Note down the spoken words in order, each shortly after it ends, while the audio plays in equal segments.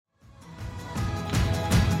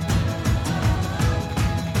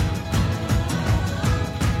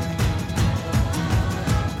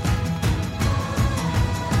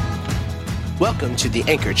Welcome to the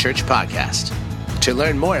Anchor Church podcast. To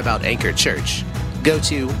learn more about Anchor Church, go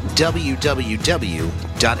to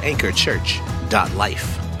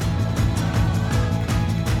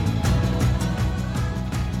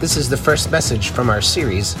www.anchorchurch.life. This is the first message from our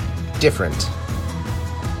series, Different.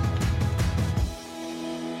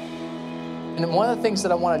 And one of the things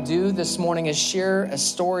that I want to do this morning is share a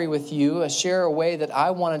story with you, share a way that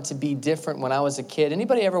I wanted to be different when I was a kid.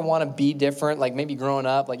 Anybody ever want to be different, like maybe growing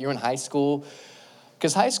up, like you're in high school?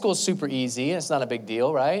 Because high school is super easy, and it's not a big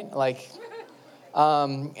deal, right?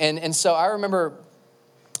 And so I remember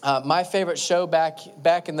my favorite show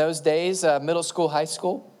back in those days, middle school, high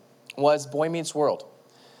school, was Boy Meets World.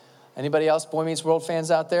 Anybody else Boy Meets World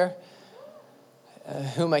fans out there?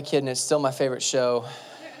 Who am I kidding? It's still my favorite show.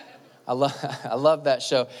 I love that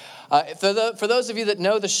show. For those of you that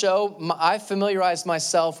know the show, I familiarized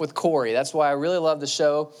myself with Corey. That's why I really love the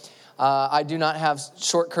show. I do not have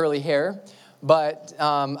short curly hair, but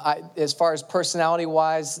as far as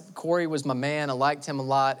personality-wise, Corey was my man. I liked him a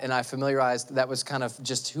lot, and I familiarized. That was kind of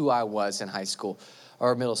just who I was in high school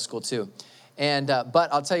or middle school too. And but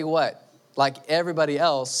I'll tell you what, like everybody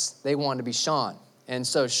else, they wanted to be Sean. And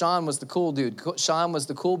so Sean was the cool dude. Sean was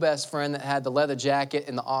the cool best friend that had the leather jacket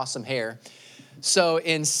and the awesome hair. So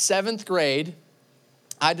in 7th grade,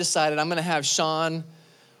 I decided I'm going to have Sean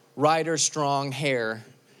Ryder strong hair,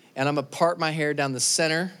 and I'm going to part my hair down the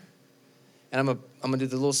center, and I'm going to do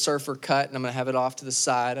the little surfer cut, and I'm going to have it off to the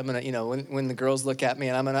side. I'm going to, when the girls look at me,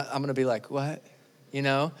 and I'm going to be like, what? And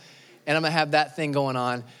I'm going to have that thing going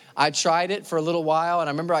on. I tried it for a little while, and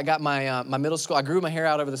I remember I got my middle school. I grew my hair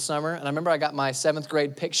out over the summer, and I remember I got my 7th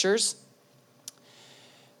grade pictures,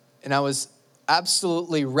 and I was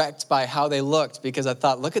absolutely wrecked by how they looked because I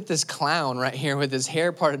thought, look at this clown right here with his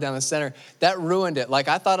hair parted down the center. That ruined it. Like,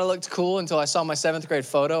 I thought I looked cool until I saw my 7th grade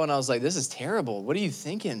photo, and I was like, this is terrible. What are you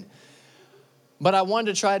thinking? But I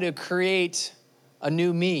wanted to try to create a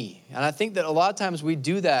new me. And I think that a lot of times we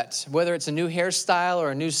do that, whether it's a new hairstyle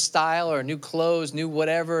or a new style or new clothes, new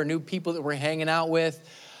whatever, new people that we're hanging out with.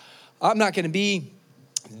 I'm not going to be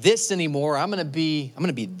this anymore. I'm going to be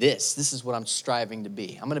this. This is what I'm striving to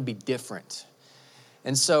be. I'm going to be different.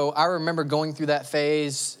 And so I remember going through that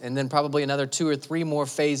phase and then probably another 2 or 3 more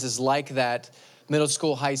phases like that, middle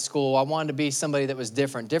school, high school. I wanted to be somebody that was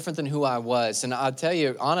different than who I was. And I'll tell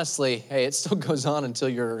you, honestly, hey, it still goes on until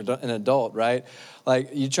you're an adult, right? Like,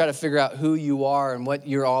 you try to figure out who you are and what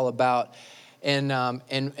you're all about. And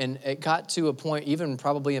it got to a point, even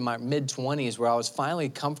probably in my mid-20s, where I was finally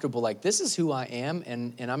comfortable, like, this is who I am,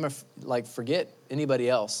 and I'm going to, forget anybody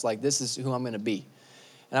else. Like, this is who I'm going to be.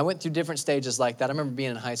 And I went through different stages like that. I remember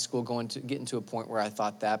being in high school, getting to a point where I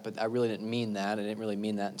thought that, but I really didn't mean that. I didn't really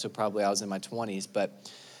mean that until probably I was in my 20s. But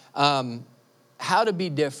how to be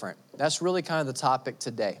different. That's really kind of the topic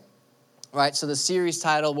today. Right, so the series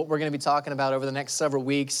title, what we're going to be talking about over the next several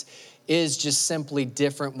weeks, is just simply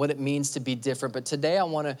different, what it means to be different. But today I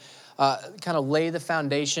want to kind of lay the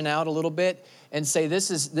foundation out a little bit and say this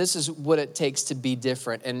is what it takes to be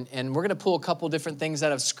different. And we're going to pull a couple different things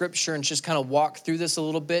out of Scripture and just kind of walk through this a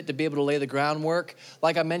little bit to be able to lay the groundwork.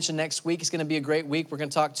 Like I mentioned, next week is going to be a great week. We're going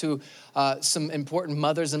to talk to some important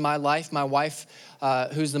mothers in my life. My wife,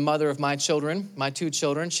 who's the mother of my children, my 2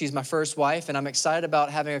 children. She's my first wife, and I'm excited about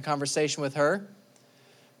having a conversation with her.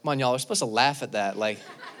 Come on, y'all are supposed to laugh at that. Like,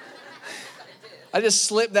 I just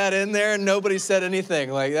slipped that in there, and nobody said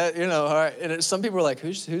anything like that. All right. And some people were like,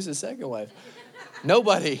 "Who's the second wife?"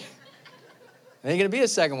 Nobody. There ain't going to be a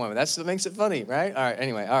second one. That's what makes it funny, right? All right,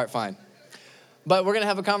 anyway. All right, fine. But we're going to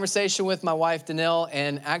have a conversation with my wife, Danelle,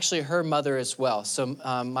 and actually her mother as well. So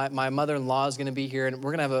my mother-in-law is going to be here, and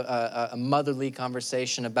we're going to have a motherly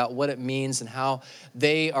conversation about what it means and how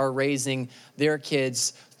they are raising their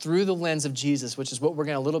kids through the lens of Jesus, which is what we're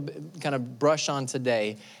going to a little bit kind of brush on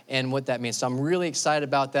today and what that means. So I'm really excited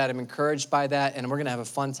about that. I'm encouraged by that, and we're going to have a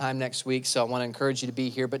fun time next week, so I want to encourage you to be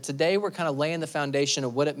here. But today we're kind of laying the foundation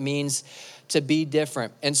of what it means to be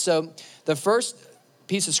different. And so the first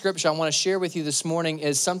piece of Scripture I want to share with you this morning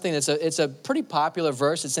is something it's a pretty popular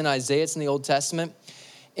verse. It's in Isaiah. It's in the Old Testament.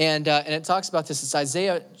 And it talks about this. It's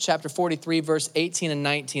Isaiah chapter 43, verse 18 and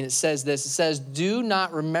 19. It says this. It says, do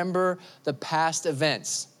not remember the past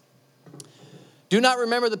events. Do not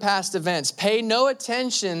remember the past events. Pay no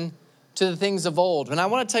attention to the things of old. And I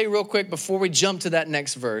want to tell you real quick before we jump to that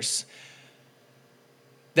next verse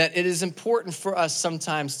that it is important for us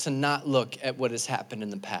sometimes to not look at what has happened in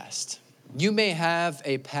the past. You may have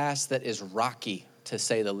a past that is rocky, to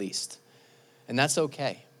say the least, and that's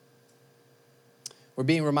okay. We're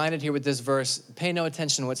being reminded here with this verse, pay no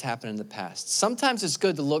attention to what's happened in the past. Sometimes it's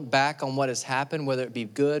good to look back on what has happened, whether it be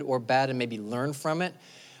good or bad, and maybe learn from it.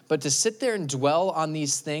 But to sit there and dwell on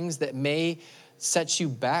these things that may set you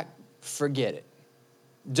back, forget it.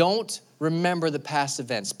 Don't remember the past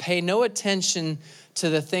events. Pay no attention to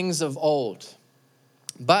the things of old.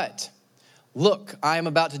 But look, I am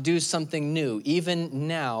about to do something new. Even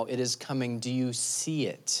now it is coming. Do you see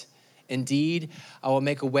it? Indeed, I will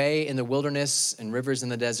make a way in the wilderness and rivers in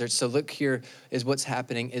the desert. So look, here is what's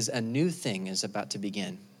happening, is a new thing is about to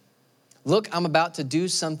begin. Look, I'm about to do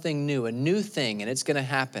something new, a new thing, and it's going to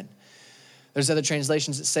happen. There's other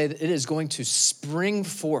translations that say that it is going to spring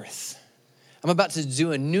forth. I'm about to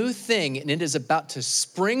do a new thing, and it is about to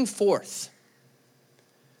spring forth.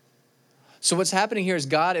 So what's happening here is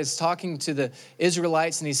God is talking to the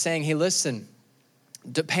Israelites, and he's saying, hey, listen,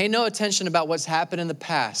 pay no attention about what's happened in the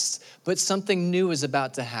past, but something new is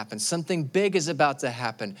about to happen. Something big is about to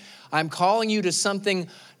happen. I'm calling you to something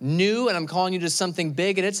new, and I'm calling you to something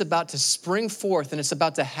big, and it's about to spring forth, and it's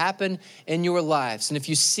about to happen in your lives. And if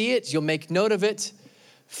you see it, you'll make note of it.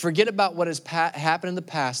 Forget about what has happened in the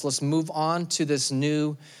past. Let's move on to this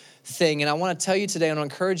new thing. And I want to tell you today, and I'll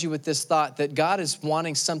encourage you with this thought, that God is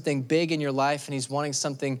wanting something big in your life, and he's wanting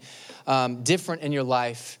something different in your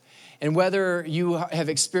life. And whether you have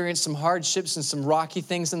experienced some hardships and some rocky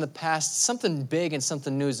things in the past, something big and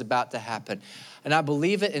something new is about to happen. And I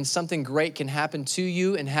believe it, and something great can happen to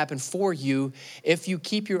you and happen for you if you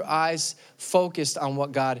keep your eyes focused on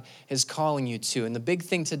what God is calling you to. And the big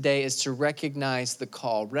thing today is to recognize the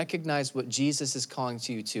call. Recognize what Jesus is calling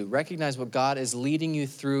you to. Recognize what God is leading you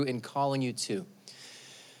through and calling you to.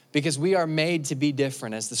 Because we are made to be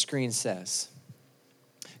different, as the screen says.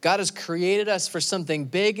 God has created us for something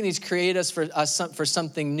big, and he's created us for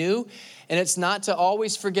something new. And it's not to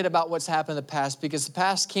always forget about what's happened in the past, because the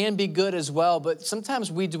past can be good as well. But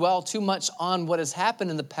sometimes we dwell too much on what has happened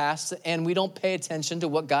in the past, and we don't pay attention to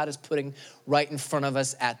what God is putting right in front of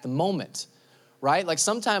us at the moment. Right? Like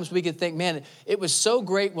sometimes we could think, man, it was so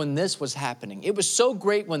great when this was happening. It was so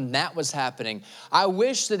great when that was happening. I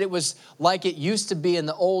wish that it was like it used to be in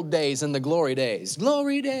the old days, in the glory days.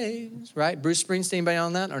 Glory days, right? Bruce Springsteen, anybody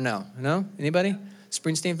on that or no? No? Anybody?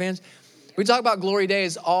 Springsteen fans? We talk about glory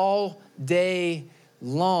days all day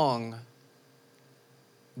long,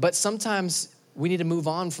 but sometimes we need to move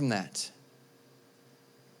on from that.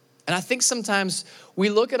 And I think sometimes we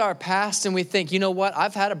look at our past and we think, you know what?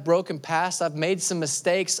 I've had a broken past. I've made some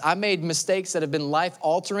mistakes. I made mistakes that have been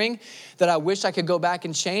life-altering that I wish I could go back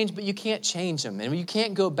and change, but you can't change them, and you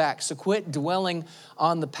can't go back. So quit dwelling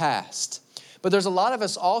on the past. But there's a lot of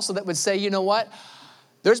us also that would say, you know what?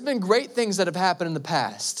 There's been great things that have happened in the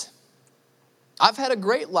past. I've had a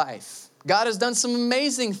great life. God has done some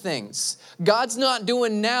amazing things. God's not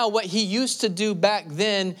doing now what he used to do back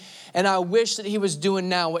then, and I wish that he was doing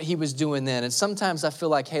now what he was doing then. And sometimes I feel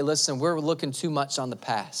like, hey, listen, we're looking too much on the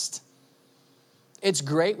past. It's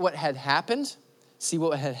great what had happened. See,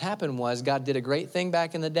 what had happened was God did a great thing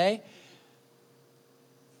back in the day.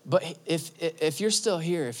 But if you're still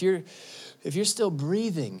here, if you're still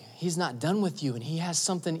breathing, he's not done with you, and he has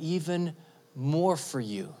something even more for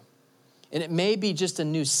you. And it may be just a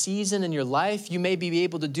new season in your life. You may be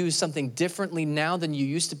able to do something differently now than you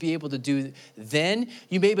used to be able to do then.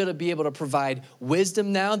 You may be able to provide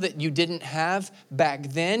wisdom now that you didn't have back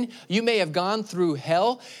then. You may have gone through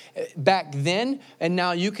hell back then, and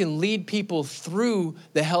now you can lead people through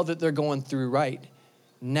the hell that they're going through right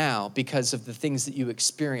now because of the things that you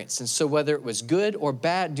experienced. And so whether it was good or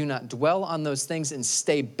bad, do not dwell on those things and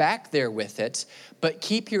stay back there with it, but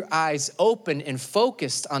keep your eyes open and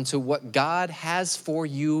focused onto what God has for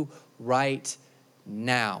you right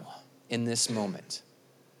now in this moment.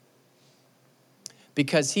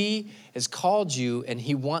 Because he has called you and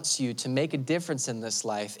he wants you to make a difference in this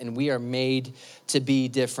life, and we are made to be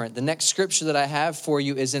different. The next scripture that I have for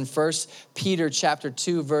you is in 1 Peter chapter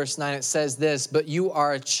 2, verse 9. It says this, but you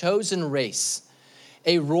are a chosen race,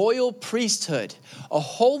 a royal priesthood, a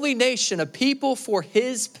holy nation, a people for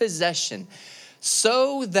his possession,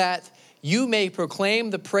 so that you may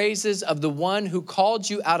proclaim the praises of the one who called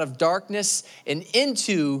you out of darkness and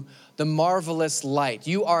into the marvelous light.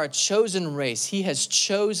 You are a chosen race. He has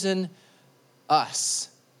chosen us.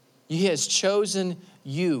 He has chosen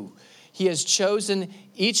you. He has chosen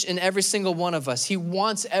each and every single one of us. He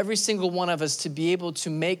wants every single one of us to be able to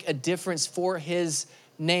make a difference for his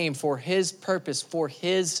name, for his purpose, for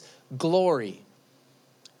his glory.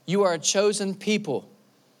 You are a chosen people.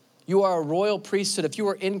 You are a royal priesthood. If you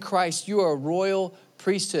are in Christ, you are a royal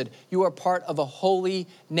priesthood. You are part of a holy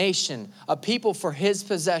nation, a people for his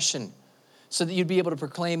possession, so that you'd be able to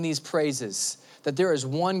proclaim these praises, that there is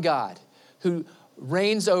one God who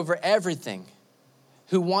reigns over everything,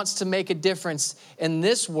 who wants to make a difference in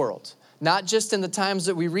this world, Not just in the times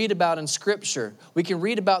that we read about in Scripture. We can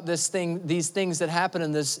read about these things that happen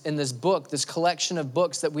in this book, this collection of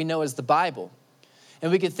books that we know as the Bible.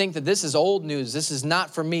 And we could think that this is old news. This is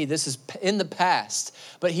not for me. This is in the past.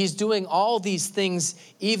 But he's doing all these things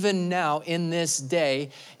even now in this day.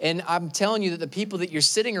 And I'm telling you that the people that you're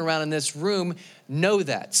sitting around in this room know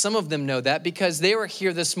that. Some of them know that because they were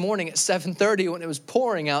here this morning at 7:30 when it was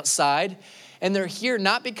pouring outside. And they're here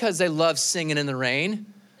not because they love singing in the rain,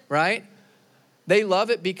 right? They love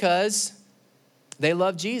it because they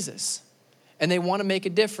love Jesus and they want to make a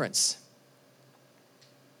difference.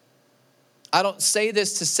 I don't say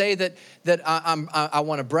this to say that I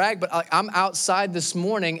want to brag, but I'm outside this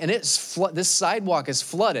morning and this sidewalk is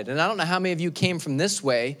flooded. And I don't know how many of you came from this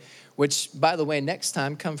way, which, by the way, next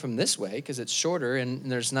time come from this way because it's shorter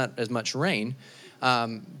and there's not as much rain.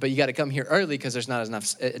 But you got to come here early because there's not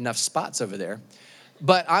enough spots over there.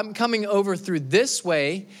 But I'm coming over through this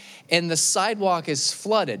way and the sidewalk is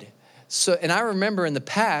flooded. So, and I remember in the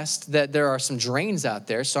past that there are some drains out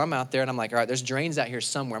there. So I'm out there and I'm like, all right, there's drains out here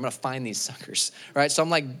somewhere. I'm going to find these suckers, right? So I'm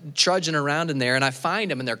like trudging around in there and I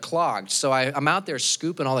find them and they're clogged. So I'm out there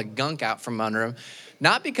scooping all the gunk out from under them.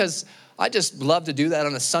 Not because I just love to do that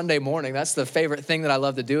on a Sunday morning. That's the favorite thing that I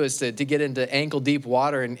love to do is to get into ankle deep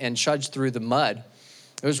water and trudge through the mud.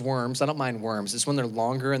 There's worms. I don't mind worms. It's when they're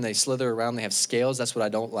longer and they slither around. They have scales. That's what I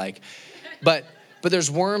don't like. But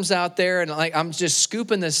there's worms out there, and like I'm just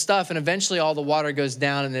scooping this stuff, and eventually all the water goes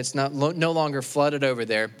down, and it's no longer flooded over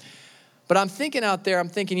there. But I'm thinking out there,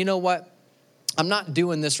 you know what? I'm not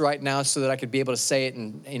doing this right now so that I could be able to say it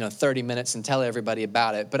in 30 minutes and tell everybody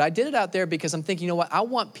about it. But I did it out there because I'm thinking, you know what? I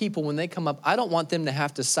want people, when they come up, I don't want them to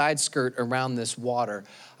have to side skirt around this water.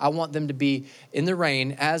 I want them to be in the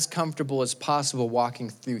rain as comfortable as possible walking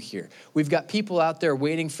through here. We've got people out there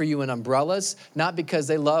waiting for you in umbrellas, not because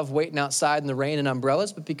they love waiting outside in the rain in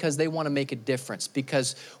umbrellas, but because they want to make a difference.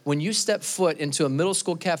 Because when you step foot into a middle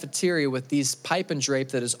school cafeteria with these pipe and drape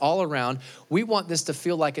that is all around, we want this to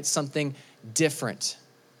feel like it's something different.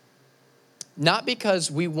 Not because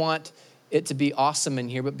we want it to be awesome in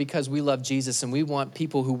here, but because we love Jesus and we want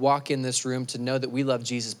people who walk in this room to know that we love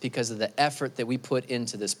Jesus because of the effort that we put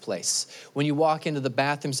into this place. When you walk into the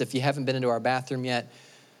bathrooms, if you haven't been into our bathroom yet,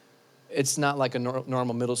 it's not like a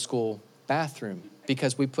normal middle school bathroom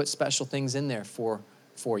because we put special things in there for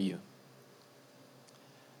you.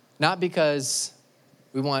 Not because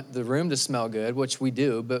we want the room to smell good, which we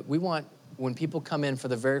do, but we want when people come in for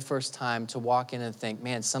the very first time to walk in and think,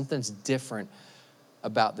 man, something's different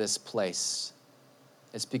about this place.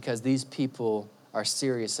 It's because these people are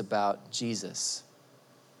serious about Jesus.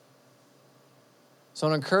 So I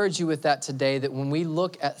want to encourage you with that today, that when we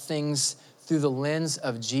look at things through the lens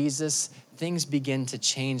of Jesus, things begin to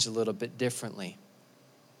change a little bit differently.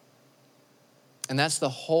 And that's the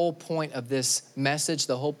whole point of this message,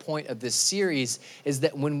 the whole point of this series, is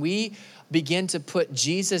that when we begin to put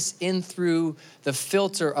Jesus in through the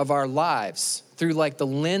filter of our lives, through like the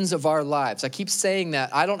lens of our lives. I keep saying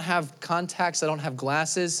that. I don't have contacts. I don't have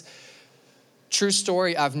glasses. True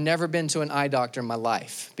story, I've never been to an eye doctor in my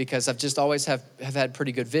life because I've just always have had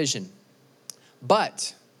pretty good vision.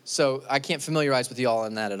 But, so I can't familiarize with you all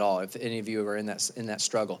in that at all, if any of you are in that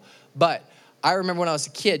struggle. But I remember when I was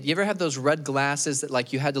a kid, you ever have those red glasses that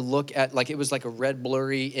like you had to look at, like it was like a red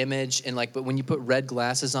blurry image, and like, but when you put red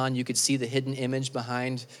glasses on, you could see the hidden image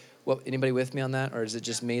behind. What, anybody with me on that? Or is it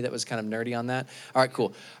just me that was kind of nerdy on that? All right,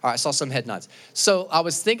 cool. All right, I saw some head nods. So I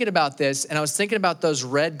was thinking about this, and I was thinking about those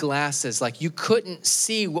red glasses. Like you couldn't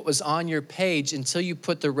see what was on your page until you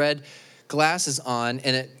put the red glasses on,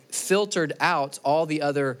 and it filtered out all the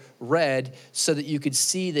other red so that you could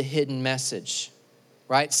see the hidden message.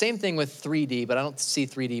 Right? Same thing with 3D, but I don't see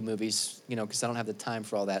 3D movies, because I don't have the time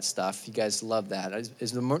for all that stuff. You guys love that.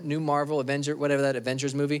 Is the new Marvel Avenger, whatever that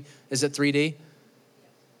Avengers movie, is it 3D?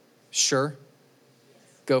 Sure?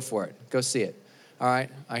 Go for it. Go see it. All right?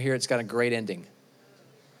 I hear it's got a great ending.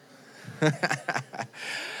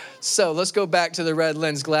 So let's go back to the red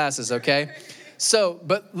lens glasses, okay? So,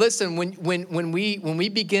 but listen, when we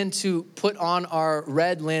begin to put on our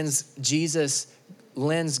red lens Jesus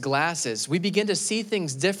lens glasses, we begin to see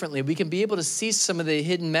things differently. We can be able to see some of the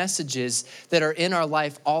hidden messages that are in our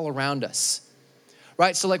life all around us,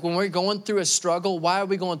 right? So like when we're going through a struggle, why are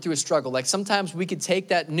we going through a struggle? Like sometimes we could take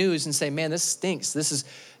that news and say, man, this stinks.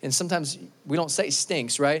 And sometimes we don't say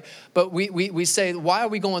stinks, right? But we say, why are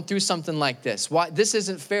we going through something like this? Why this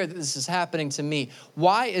isn't fair that this is happening to me?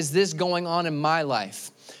 Why is this going on in my life?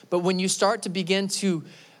 But when you start to begin to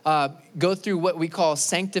go through what we call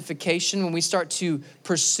sanctification, when we start to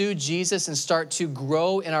pursue Jesus and start to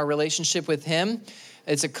grow in our relationship with him,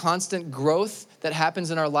 It's a constant growth that happens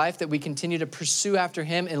in our life, that we continue to pursue after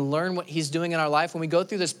him and learn what he's doing in our life. When we go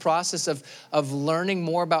through this process of learning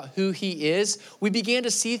more about who he is, we begin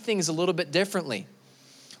to see things a little bit differently.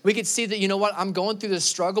 We could see that, you know what, I'm going through this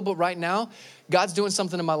struggle, but right now, God's doing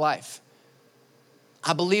something in my life.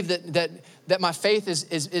 I believe that my faith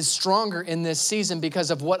is stronger in this season because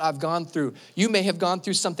of what I've gone through. You may have gone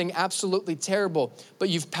through something absolutely terrible, but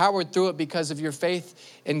you've powered through it because of your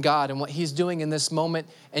faith in God and what he's doing in this moment.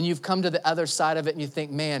 And you've come to the other side of it and you think,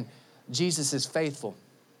 man, Jesus is faithful.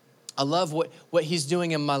 I love what he's doing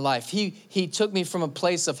in my life. He took me from a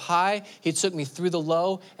place of high. He took me through the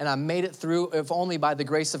low, and I made it through, if only by the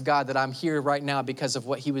grace of God, that I'm here right now because of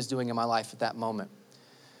what he was doing in my life at that moment.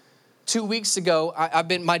 2 weeks ago,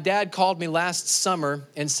 my dad called me last summer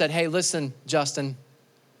and said, hey, listen, Justin,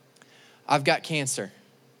 I've got cancer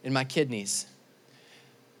in my kidneys.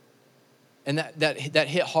 And that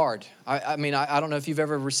hit hard. I mean, I don't know if you've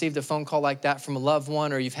ever received a phone call like that from a loved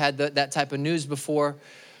one, or you've had that type of news before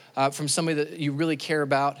from somebody that you really care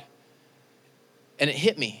about. And it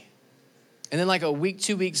hit me. And then like a week,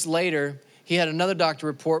 2 weeks later, he had another doctor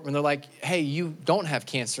report when they're like, hey, you don't have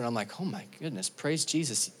cancer. And I'm like, oh my goodness, praise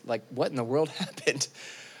Jesus. Like, what in the world happened?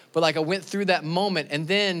 But like, I went through that moment. And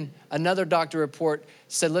then another doctor report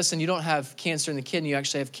said, listen, you don't have cancer in the kidney. You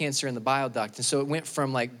actually have cancer in the bile duct. And so it went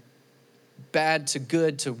from like bad to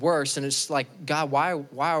good to worse. And it's like, God, why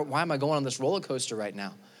am I going on this roller coaster right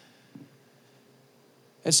now?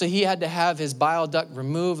 And so he had to have his bile duct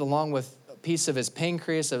removed along with piece of his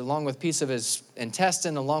pancreas, along with piece of his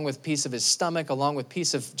intestine, along with piece of his stomach, along with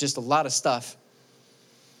piece of just a lot of stuff.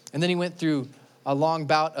 And then he went through a long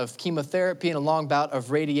bout of chemotherapy and a long bout of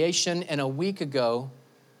radiation. And a week ago,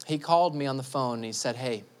 he called me on the phone and he said,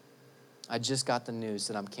 hey, I just got the news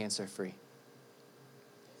that I'm cancer-free.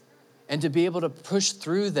 And to be able to push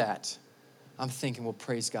through that, I'm thinking, well,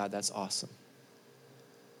 praise God, that's awesome.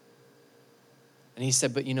 And he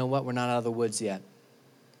said, but you know what? We're not out of the woods yet,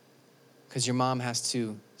 because your mom has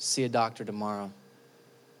to see a doctor tomorrow,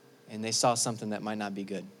 and they saw something that might not be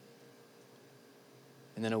good.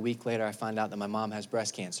 And then a week later, I find out that my mom has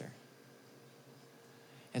breast cancer.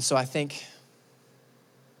 And so I think,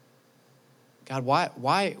 God,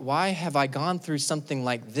 why have I gone through something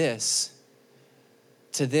like this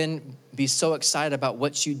to then be so excited about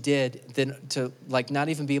what you did, then to like not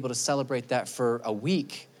even be able to celebrate that for a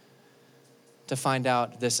week, to find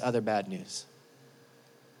out this other bad news?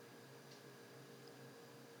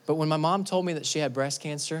 But when my mom told me that she had breast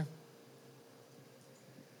cancer,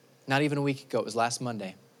 not even a week ago, it was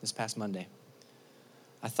this past Monday,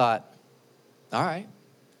 I thought, all right,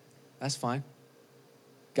 that's fine.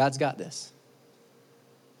 God's got this.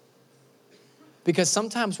 Because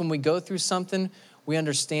sometimes when we go through something, we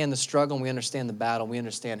understand the struggle, and we understand the battle, and we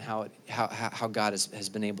understand how God has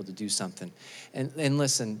been able to do something. And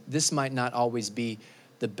listen, this might not always be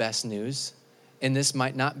the best news, and this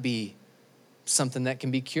might not be something that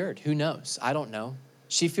can be cured. Who knows? I don't know.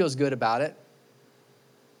 She feels good about it.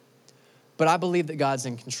 But I believe that God's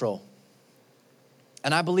in control.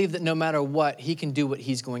 And I believe that no matter what, he can do what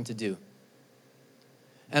he's going to do.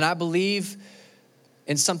 And I believe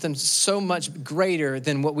in something so much greater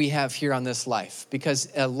than what we have here on this life. Because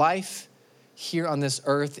a life here on this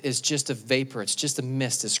earth is just a vapor. It's just a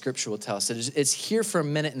mist, as Scripture will tell us. It's here for a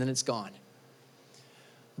minute and then it's gone.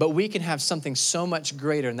 But we can have something so much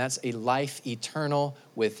greater, and that's a life eternal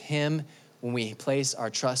with him when we place our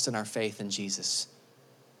trust and our faith in Jesus.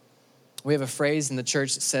 We have a phrase in the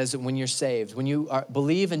church that says that when you're saved, when you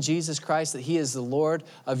believe in Jesus Christ, that he is the Lord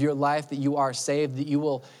of your life, that you are saved, that you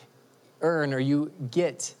will earn or you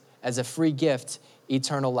get as a free gift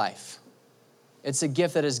eternal life. It's a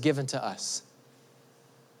gift that is given to us.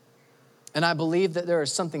 And I believe that there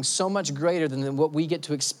is something so much greater than what we get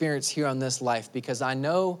to experience here on this life, because I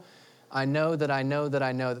know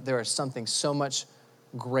that there is something so much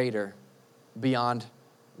greater beyond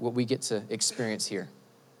what we get to experience here.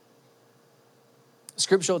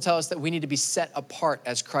 Scripture will tell us that we need to be set apart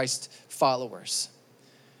as Christ followers.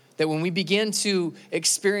 That when we begin to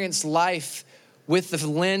experience life with the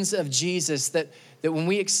lens of Jesus, that when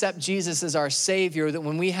we accept Jesus as our Savior, that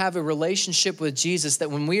when we have a relationship with Jesus, that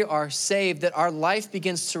when we are saved, that our life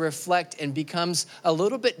begins to reflect and becomes a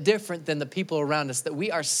little bit different than the people around us, that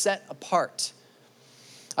we are set apart.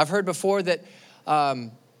 I've heard before that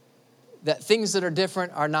things that are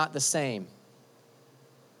different are not the same.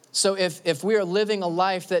 So if we are living a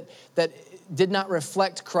life that did not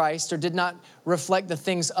reflect Christ or did not reflect the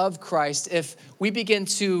things of Christ, if we begin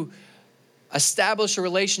to establish a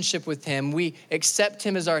relationship with him, we accept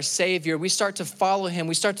him as our Savior, we start to follow him,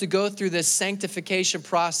 we start to go through this sanctification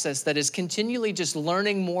process that is continually just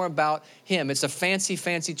learning more about him. It's a fancy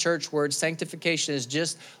church word. Sanctification is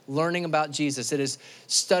just learning about Jesus. It is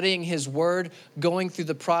studying his word, going through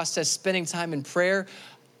the process, spending time in prayer,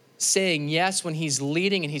 saying yes when he's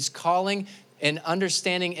leading and he's calling, and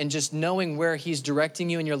understanding and just knowing where he's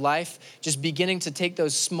directing you in your life, just beginning to take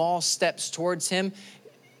those small steps towards him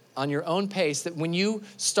on your own pace, that when you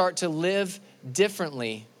start to live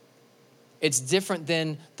differently, it's different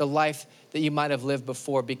than the life that you might have lived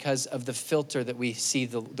before because of the filter that we see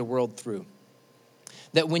the world through.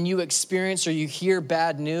 That when you experience or you hear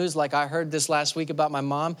bad news, like I heard this last week about my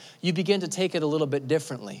mom, you begin to take it a little bit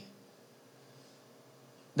differently.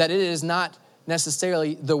 That it is not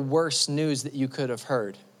necessarily the worst news that you could have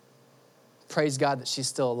heard. Praise God that she's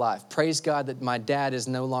still alive. Praise God that my dad is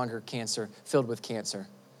no longer filled with cancer.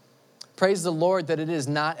 Praise the Lord that it is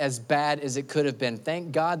not as bad as it could have been.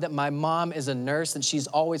 Thank God that my mom is a nurse and she's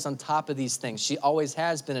always on top of these things. She always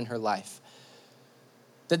has been in her life.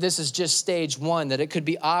 That this is just stage one, that it could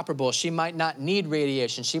be operable. She might not need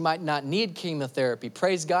radiation. She might not need chemotherapy.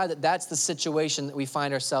 Praise God that that's the situation that we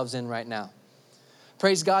find ourselves in right now.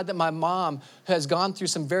 Praise God that my mom has gone through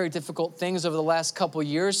some very difficult things over the last couple of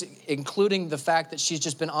years, including the fact that she's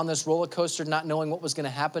just been on this roller coaster not knowing what was going to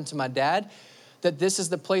happen to my dad. That this is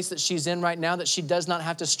the place that she's in right now, that she does not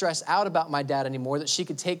have to stress out about my dad anymore, that she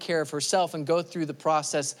could take care of herself and go through the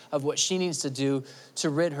process of what she needs to do to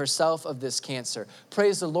rid herself of this cancer.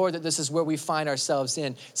 Praise the Lord that this is where we find ourselves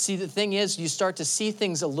in. See, the thing is, you start to see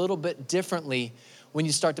things a little bit differently when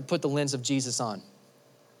you start to put the lens of Jesus on.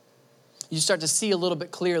 You start to see a little bit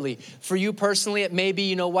clearly. For you personally, it may be,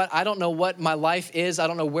 you know what, I don't know what my life is. I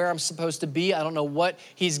don't know where I'm supposed to be. I don't know what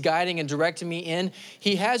he's guiding and directing me in.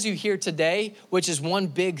 He has you here today, which is one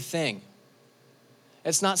big thing.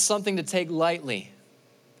 It's not something to take lightly.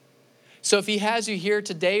 So if he has you here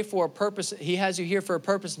today for a purpose, he has you here for a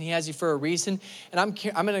purpose and he has you for a reason. And I'm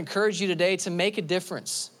going to encourage you today to make a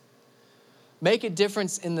difference. Make a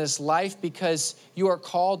difference in this life because you are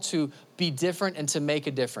called to be different and to make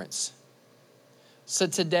a difference. So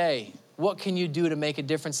today, what can you do to make a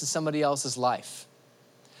difference in somebody else's life?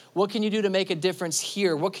 What can you do to make a difference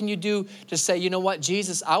here? What can you do to say, you know what,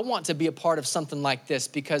 Jesus, I want to be a part of something like this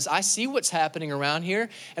because I see what's happening around here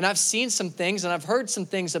and I've seen some things and I've heard some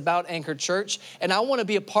things about Anchor Church and I want to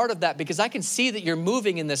be a part of that because I can see that you're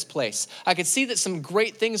moving in this place. I can see that some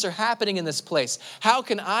great things are happening in this place. How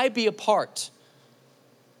can I be a part?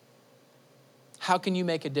 How can you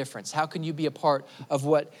make a difference? How can you be a part of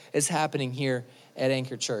what is happening here at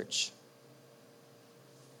Anchor Church?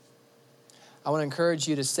 I want to encourage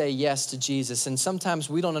you to say yes to Jesus. And sometimes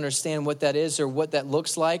we don't understand what that is or what that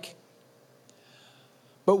looks like.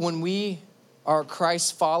 But when we are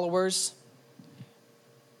Christ followers,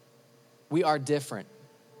 we are different.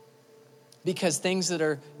 Because things that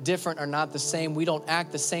are different are not the same. We don't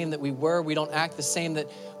act the same that we were. We don't act the same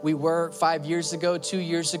that we were 5 years ago, 2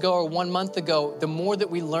 years ago, or 1 month ago. The more that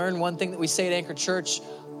we learn, one thing that we say at Anchor Church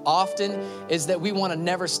often is that we want to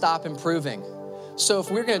never stop improving. So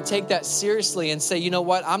if we're going to take that seriously and say, you know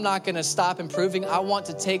what, I'm not going to stop improving. I want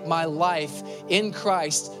to take my life in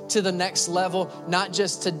Christ to the next level, not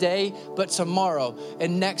just today, but tomorrow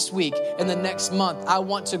and next week and the next month. I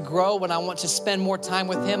want to grow and I want to spend more time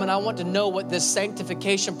with him. And I want to know what this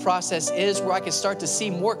sanctification process is where I can start to see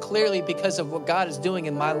more clearly because of what God is doing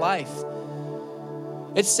in my life.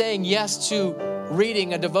 It's saying yes to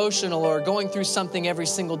reading a devotional or going through something every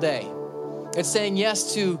single day. It's saying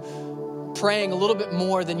yes to praying a little bit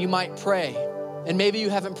more than you might pray. And maybe you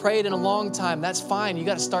haven't prayed in a long time. That's fine. You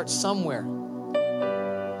got to start somewhere.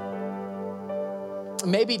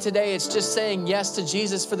 Maybe today it's just saying yes to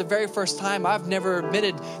Jesus for the very first time. I've never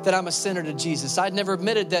admitted that I'm a sinner to Jesus. I've never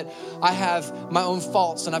admitted that I have my own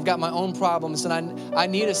faults and I've got my own problems and I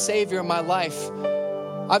need a Savior in my life.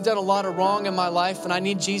 I've done a lot of wrong in my life and I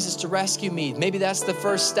need Jesus to rescue me. Maybe that's the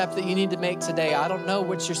first step that you need to make today. I don't know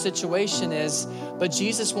what your situation is, but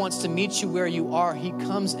Jesus wants to meet you where you are. He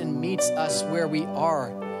comes and meets us where we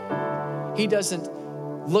are. He doesn't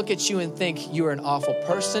look at you and think you're an awful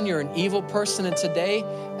person, you're an evil person. And today,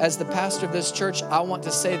 as the pastor of this church, I want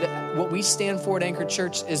to say that what we stand for at Anchor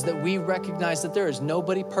Church is that we recognize that there is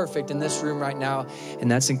nobody perfect in this room right now, and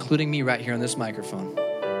that's including me right here on this microphone.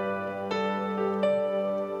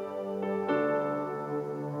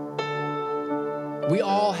 We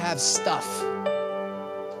all have stuff.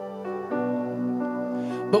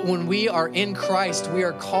 But when we are in Christ, we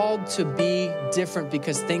are called to be different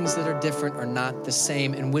because things that are different are not the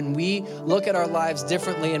same. And when we look at our lives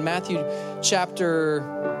differently, in Matthew chapter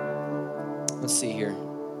Let's see here.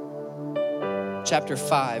 Chapter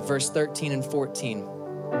 5, verse 13 and 14.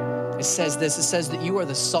 It says this, it says that you are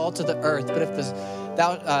the salt of the earth, but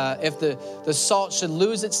if the salt should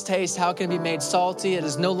lose its taste, how can it be made salty? It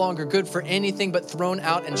is no longer good for anything but thrown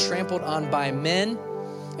out and trampled on by men.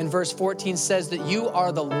 And verse 14 says that you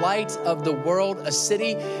are the light of the world. A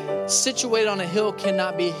city situated on a hill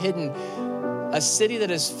cannot be hidden. A city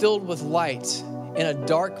that is filled with light in a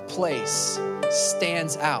dark place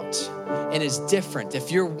stands out and is different. If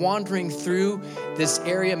you're wandering through this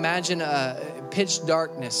area, imagine pitch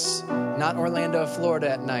darkness, not Orlando, Florida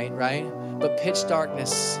at night, right? But pitch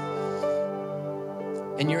darkness.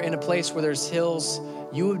 And you're in a place where there's hills,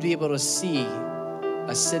 you would be able to see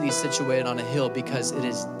a city situated on a hill because it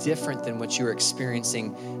is different than what you're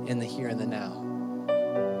experiencing in the here and the now.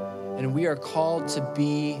 And we are called to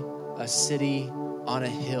be a city on a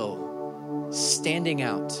hill, standing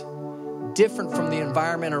out, different from the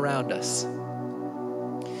environment around us.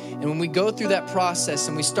 And when we go through that process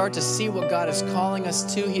and we start to see what God is calling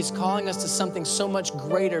us to, He's calling us to something so much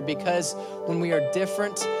greater, because when we are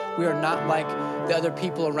different, we are not like the other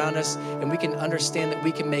people around us, and we can understand that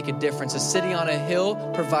we can make a difference. A city on a hill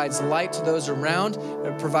provides light to those around.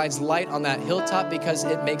 It provides light on that hilltop because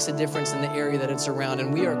it makes a difference in the area that it's around.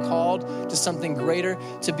 And we are called to something greater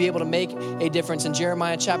to be able to make a difference. In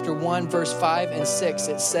Jeremiah chapter 1, verse 5 and 6,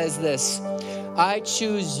 it says this, I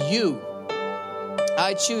choose you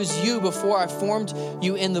before I formed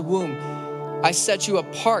you in the womb. I set you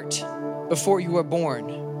apart before you were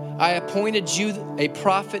born. I appointed you a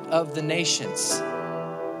prophet of the nations.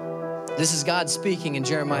 This is God speaking in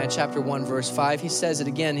Jeremiah chapter 1, verse 5. He says it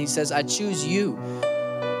again. He says, I choose you.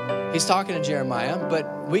 He's talking to Jeremiah,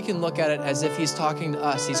 but we can look at it as if he's talking to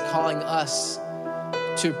us. He's calling us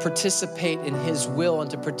to participate in his will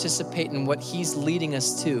and to participate in what he's leading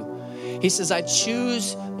us to. He says, I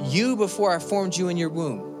choose you before I formed you in your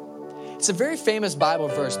womb. It's a very famous Bible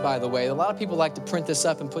verse, by the way. A lot of people like to print this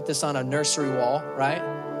up and put this on a nursery wall, right?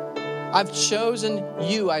 I've chosen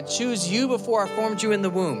you. I choose you before I formed you in the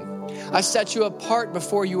womb. I set you apart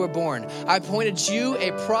before you were born. I appointed you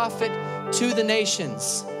a prophet to the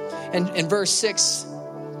nations. And in verse 6,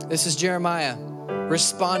 this is Jeremiah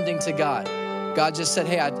responding to God. God just said,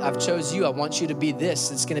 hey, I've chose you. I want you to be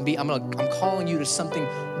this. It's going to be, I'm calling you to something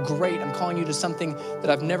great. I'm calling you to something that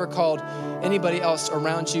I've never called anybody else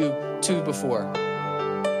around you to before.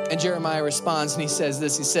 And Jeremiah responds and he says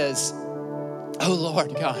this. He says, oh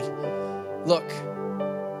Lord God, look,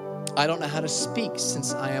 I don't know how to speak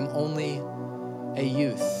since I am only a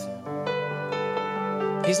youth.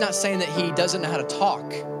 He's not saying that he doesn't know how to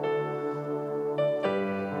talk.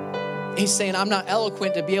 He's saying, I'm not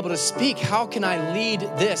eloquent to be able to speak. How can I lead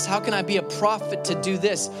this? How can I be a prophet to do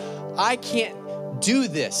this? I can't do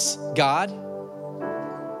this, God.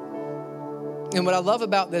 And what I love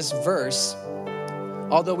about this verse,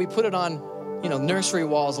 although we put it on, nursery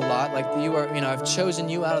walls a lot, like you are, I've chosen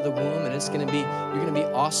you out of the womb and you're going to be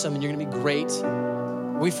awesome and you're going to be great.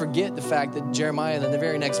 We forget the fact that Jeremiah in the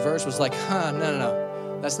very next verse was like,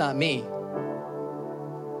 no, that's not me.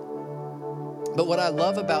 But what I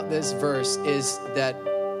love about this verse is that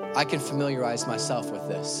I can familiarize myself with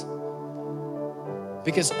this.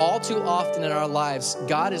 Because all too often in our lives,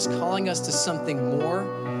 God is calling us to something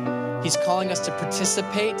more. He's calling us to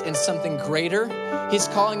participate in something greater. He's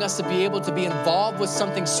calling us to be able to be involved with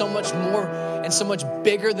something so much more and so much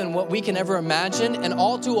bigger than what we can ever imagine. And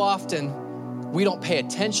all too often, we don't pay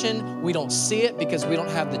attention. We don't see it because we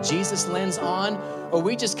don't have the Jesus lens on, or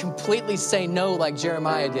we just completely say no like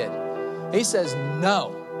Jeremiah did. He says,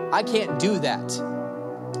 no, I can't do that.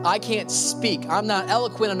 I can't speak. I'm not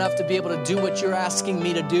eloquent enough to be able to do what you're asking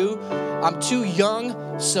me to do. I'm too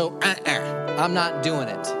young, so I'm not doing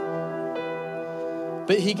it.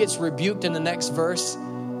 But he gets rebuked in the next verse,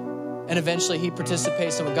 and eventually he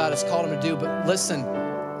participates in what God has called him to do. But listen,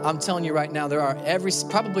 I'm telling you right now, there are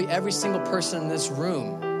probably every single person in this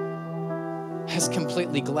room has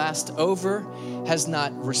completely glassed over, has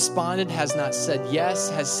not responded, has not said yes,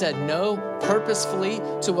 has said no purposefully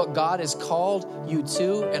to what God has called you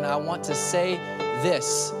to. And I want to say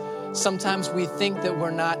this. Sometimes we think that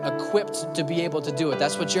we're not equipped to be able to do it.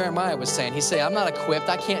 That's what Jeremiah was saying. He's saying, I'm not equipped.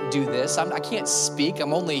 I can't do this. I can't speak.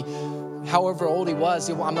 I'm only, however old he was,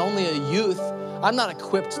 I'm only a youth. I'm not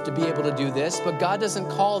equipped to be able to do this. But God doesn't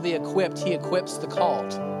call the equipped. He equips the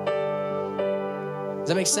called. Does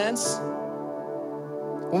that make sense?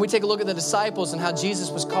 When we take a look at the disciples and how Jesus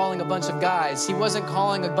was calling a bunch of guys, he wasn't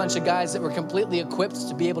calling a bunch of guys that were completely equipped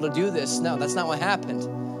to be able to do this. No, that's not what happened.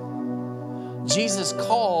 Jesus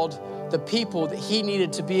called the people that he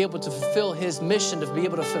needed to be able to fulfill his mission, to be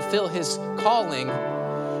able to fulfill his calling.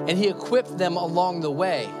 and he equipped them along the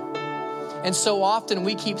way. And so often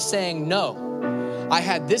we keep saying, no, I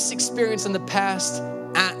had this experience in the past,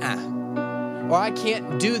 or I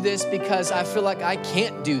can't do this because I feel like I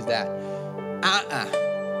can't do that.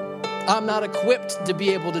 I'm not equipped to be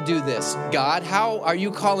able to do this. God, how are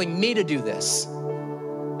you calling me to do this?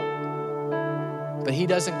 But he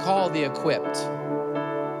doesn't call the equipped.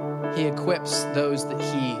 He equips those that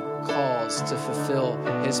he calls to fulfill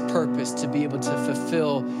his purpose, to be able to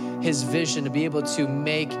fulfill his vision, to be able to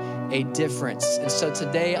make a difference. And so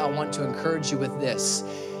today I want to encourage you with this.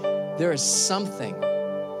 There is something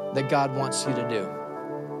that God wants you to do.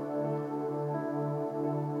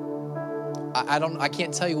 I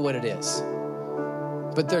can't tell you what it is,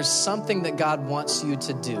 but there's something that God wants you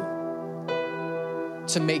to do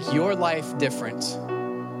to make your life different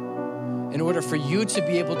in order for you to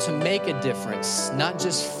be able to make a difference, not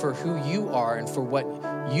just for who you are and for what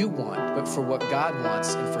you want, but for what God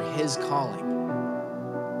wants and for his calling.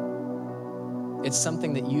 It's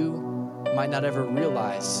something that you might not ever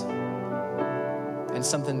realize, and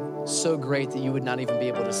something so great that you would not even be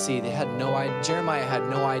able to see. Jeremiah had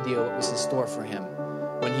no idea what was in store for him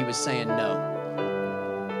when he was saying no.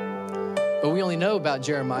 But we only know about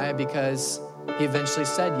Jeremiah because he eventually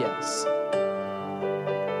said yes.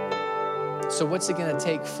 So what's it going to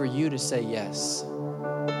take for you to say yes?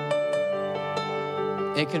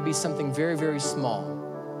 It could be something very, very small.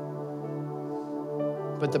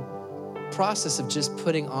 But the process of just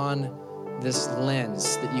putting on this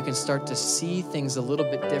lens that you can start to see things a little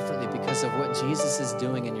bit differently because of what Jesus is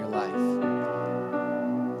doing in your life.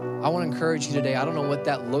 I want to encourage you today. I don't know what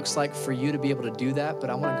that looks like for you to be able to do that, but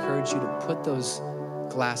I want to encourage you to put those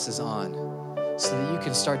glasses on so that you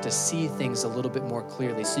can start to see things a little bit more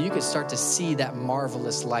clearly, so you can start to see that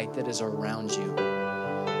marvelous light that is around you.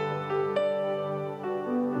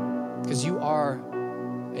 Because you are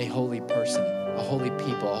a holy person, a holy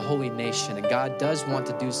people, a holy nation, and God does want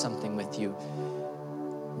to do something with you.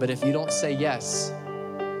 But if you don't say yes,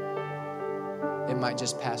 it might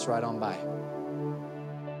just pass right on by.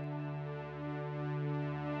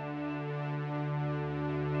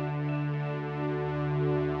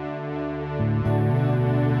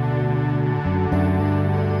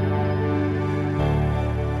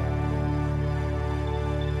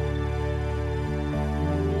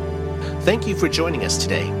 Thank you for joining us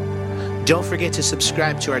today. Don't forget to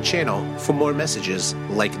subscribe to our channel for more messages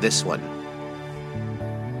like this one.